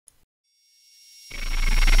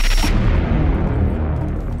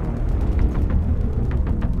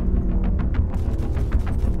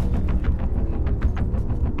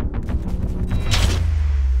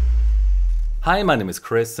Hi, my name is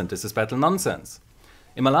Chris and this is Battle Nonsense.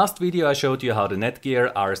 In my last video I showed you how the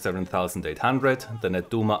Netgear R7800, the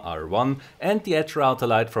NetDuma R1 and the EdgeRouter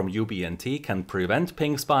Lite from UBNT can prevent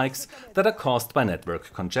ping spikes that are caused by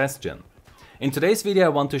network congestion. In today's video I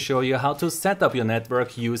want to show you how to set up your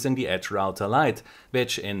network using the EdgeRouter Lite,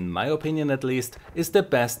 which in my opinion at least is the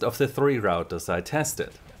best of the 3 routers I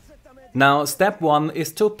tested. Now step 1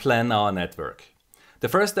 is to plan our network. The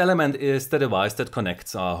first element is the device that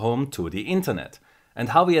connects our home to the internet. And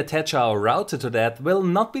how we attach our router to that will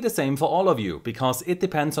not be the same for all of you, because it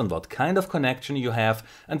depends on what kind of connection you have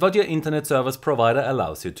and what your internet service provider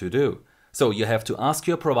allows you to do. So you have to ask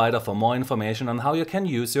your provider for more information on how you can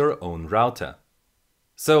use your own router.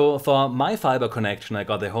 So for my fiber connection I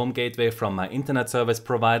got a home gateway from my internet service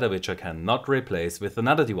provider, which I cannot replace with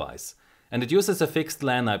another device. And it uses a fixed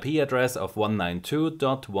LAN IP address of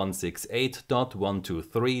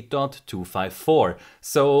 192.168.123.254,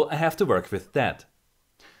 so I have to work with that.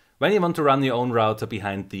 When you want to run your own router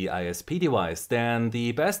behind the ISP device, then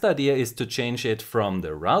the best idea is to change it from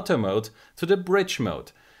the router mode to the bridge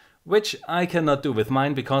mode, which I cannot do with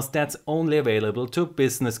mine because that's only available to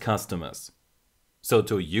business customers. So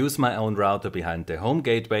to use my own router behind the home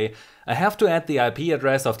gateway, I have to add the IP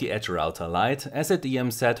address of the EdgeRouter Lite as a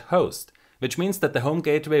DMZ host, which means that the home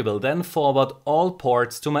gateway will then forward all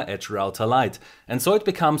ports to my EdgeRouter Lite, and so it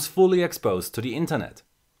becomes fully exposed to the internet.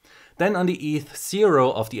 Then on the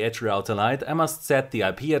ETH0 of the EdgeRouter Lite, I must set the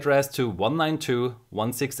IP address to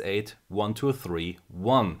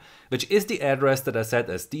 192.168.123.1, which is the address that I set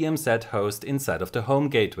as DMZ host inside of the home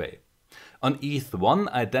gateway. On ETH1,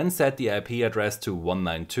 I then set the IP address to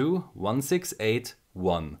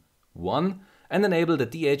 192.168.1.1 and enable the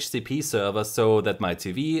DHCP server so that my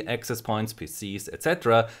TV, access points, PCs,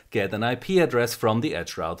 etc. get an IP address from the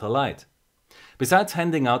EdgeRouter Lite. Besides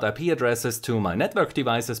handing out IP addresses to my network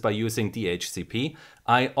devices by using DHCP,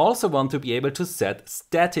 I also want to be able to set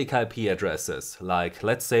static IP addresses, like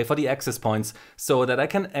let's say for the access points, so that I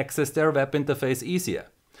can access their web interface easier.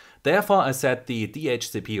 Therefore I set the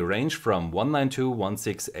DHCP range from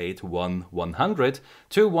 192.168.1.100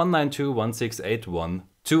 to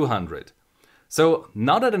 192.168.1.200. So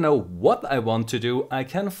now that I know what I want to do, I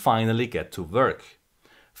can finally get to work.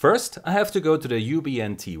 First, I have to go to the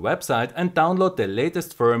UBNT website and download the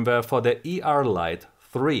latest firmware for the ER Lite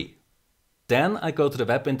 3. Then I go to the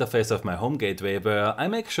web interface of my home gateway where I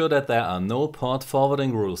make sure that there are no port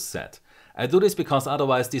forwarding rules set. I do this because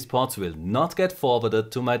otherwise these ports will not get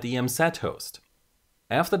forwarded to my DMZ host.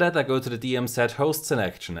 After that I go to the DMZ host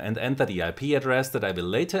selection and enter the IP address that I will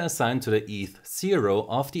later assign to the ETH0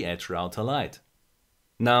 of the EdgeRouter Lite.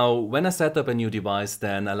 Now, when I set up a new device,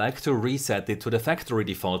 then I like to reset it to the factory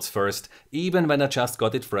defaults first, even when I just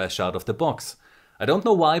got it fresh out of the box. I don't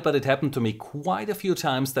know why, but it happened to me quite a few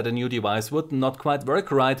times that a new device would not quite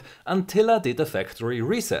work right until I did a factory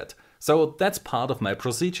reset. So that's part of my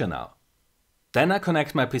procedure now. Then I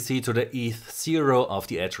connect my PC to the ETH0 of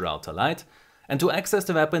the EdgeRouter Lite. And to access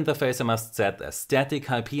the web interface I must set a static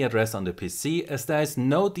IP address on the PC, as there is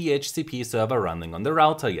no DHCP server running on the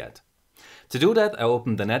router yet. To do that I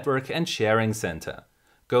open the Network and Sharing Center,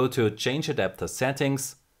 go to Change Adapter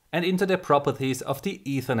Settings and into the properties of the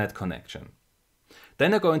Ethernet connection.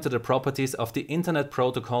 Then I go into the properties of the Internet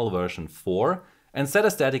Protocol version 4 and set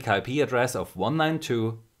a static IP address of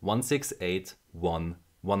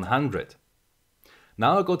 192.168.1.100.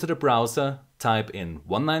 Now I go to the browser, type in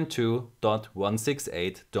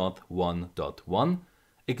 192.168.1.1,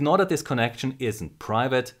 ignore that this connection isn't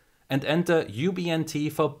private, and enter UBNT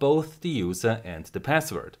for both the user and the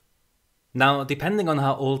password. Now, depending on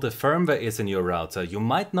how old the firmware is in your router, you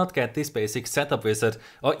might not get this basic setup wizard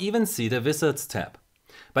or even see the wizards tab.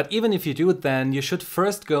 But even if you do, then you should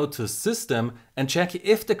first go to System and check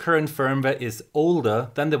if the current firmware is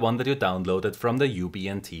older than the one that you downloaded from the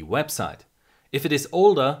UBNT website. If it is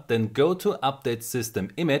older, then go to Update System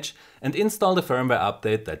Image and install the firmware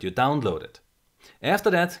update that you downloaded. After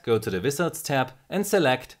that, go to the Wizards tab and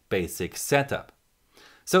select Basic Setup.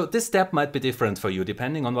 So this step might be different for you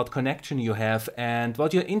depending on what connection you have and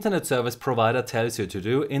what your internet service provider tells you to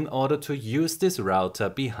do in order to use this router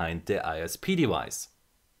behind the ISP device.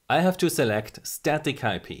 I have to select Static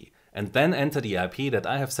IP and then enter the IP that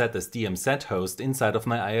I have set as DMZ host inside of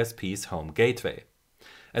my ISP's home gateway.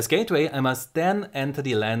 As gateway, I must then enter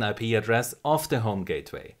the LAN IP address of the home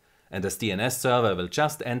gateway. And as DNS server, I will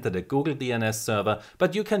just enter the Google DNS server,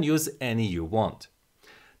 but you can use any you want.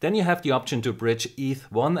 Then you have the option to bridge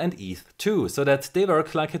ETH1 and ETH2 so that they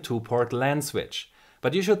work like a 2-port LAN switch.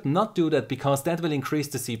 But you should not do that because that will increase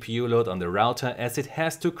the CPU load on the router as it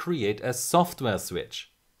has to create a software switch.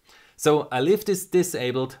 So I leave this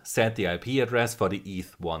disabled, set the IP address for the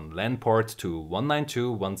ETH1 LAN port to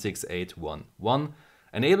 192.168.1.1,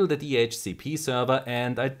 enable the DHCP server,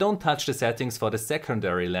 and I don't touch the settings for the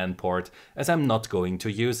secondary LAN port as I'm not going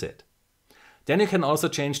to use it. Then you can also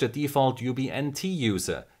change the default UBNT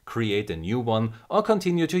user, create a new one, or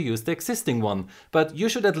continue to use the existing one, but you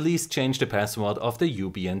should at least change the password of the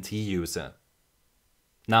UBNT user.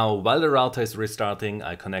 Now, while the router is restarting,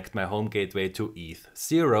 I connect my home gateway to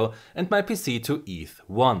ETH0 and my PC to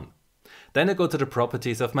ETH1. Then I go to the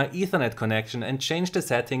properties of my Ethernet connection and change the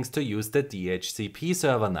settings to use the DHCP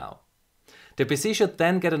server now. The PC should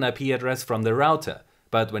then get an IP address from the router,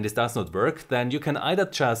 but when this does not work, then you can either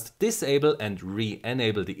just disable and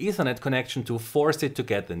re-enable the Ethernet connection to force it to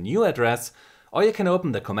get the new address, or you can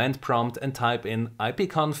open the command prompt and type in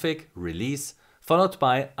ipconfig release followed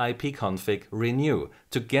by ipconfig renew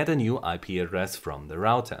to get a new IP address from the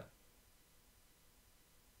router.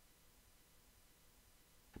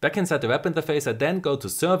 Back inside the web interface, I then go to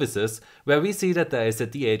services, where we see that there is a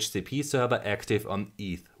DHCP server active on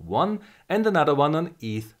ETH1 and another one on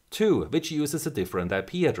ETH2, which uses a different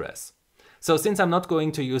IP address. So since I'm not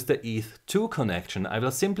going to use the ETH2 connection, I will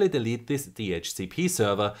simply delete this DHCP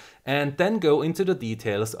server and then go into the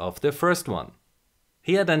details of the first one.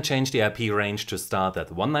 Here I then change the IP range to start at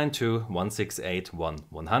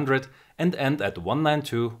 192.168.1.100 and end at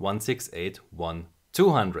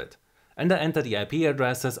 192.168.1.200. And I enter the IP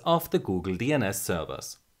addresses of the Google DNS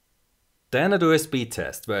servers. Then I do a speed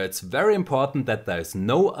test, where it's very important that there is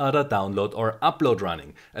no other download or upload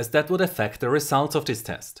running, as that would affect the results of this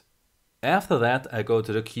test. After that, I go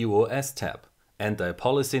to the QoS tab, enter a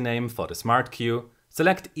policy name for the smart queue,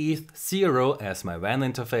 select ETH0 as my WAN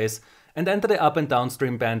interface, and enter the up and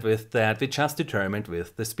downstream bandwidth that we just determined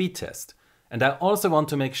with the speed test. And I also want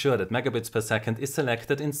to make sure that megabits per second is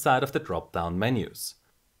selected inside of the drop-down menus.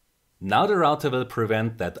 Now the router will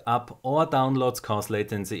prevent that up or downloads cause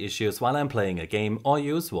latency issues while I'm playing a game or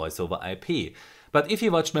use voice over IP. But if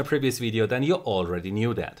you watched my previous video, then you already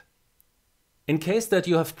knew that. In case that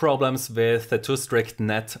you have problems with the too strict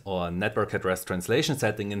net or network address translation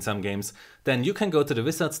setting in some games, then you can go to the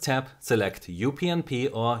Wizards tab, select UPnP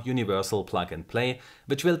or Universal Plug and Play,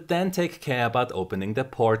 which will then take care about opening the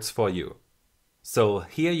ports for you. So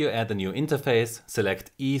here you add a new interface,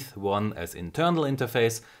 select ETH1 as internal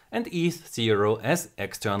interface and ETH0 as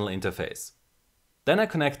external interface. Then I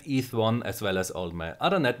connect ETH1 as well as all my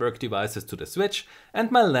other network devices to the switch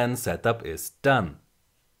and my LAN setup is done.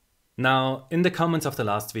 Now, in the comments of the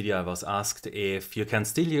last video I was asked if you can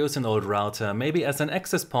still use an old router maybe as an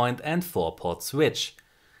access point and 4-port switch.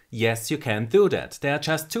 Yes, you can do that. There are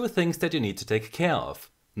just two things that you need to take care of.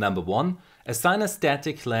 Number one, assign a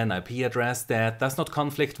static LAN IP address that does not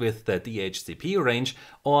conflict with the DHCP range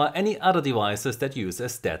or any other devices that use a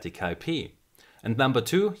static IP. And number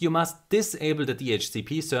two, you must disable the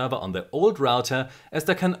DHCP server on the old router, as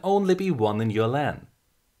there can only be one in your LAN.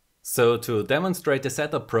 So to demonstrate the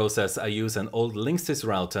setup process, I use an old Linksys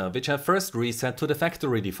router, which I first reset to the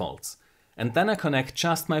factory defaults, and then I connect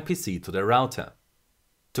just my PC to the router.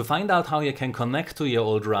 To find out how you can connect to your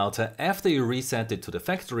old router after you reset it to the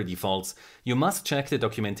factory defaults, you must check the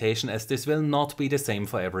documentation, as this will not be the same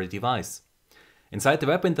for every device. Inside the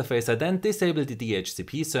web interface, I then disable the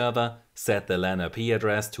DHCP server, set the LAN IP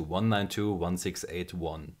address to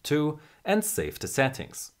 192.168.1.2 and save the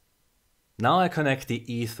settings. Now I connect the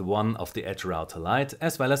ETH1 of the EdgeRouter Lite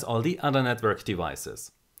as well as all the other network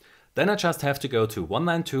devices. Then I just have to go to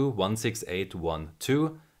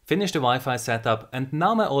 192.168.1.2, finish the Wi-Fi setup, and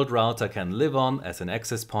now my old router can live on as an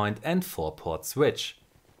access point and 4-port switch.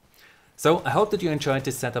 So I hope that you enjoyed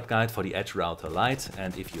this setup guide for the EdgeRouter Lite,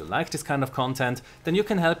 and if you like this kind of content, then you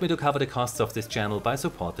can help me to cover the costs of this channel by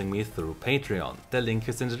supporting me through Patreon. The link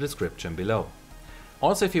is in the description below.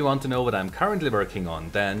 Also, if you want to know what I'm currently working on,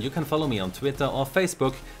 then you can follow me on Twitter or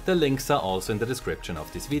Facebook. The links are also in the description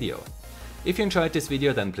of this video. If you enjoyed this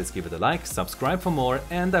video, then please give it a like, subscribe for more,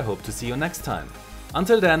 and I hope to see you next time.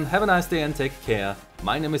 Until then, have a nice day and take care.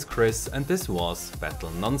 My name is Chris, and this was Battle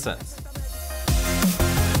Nonsense.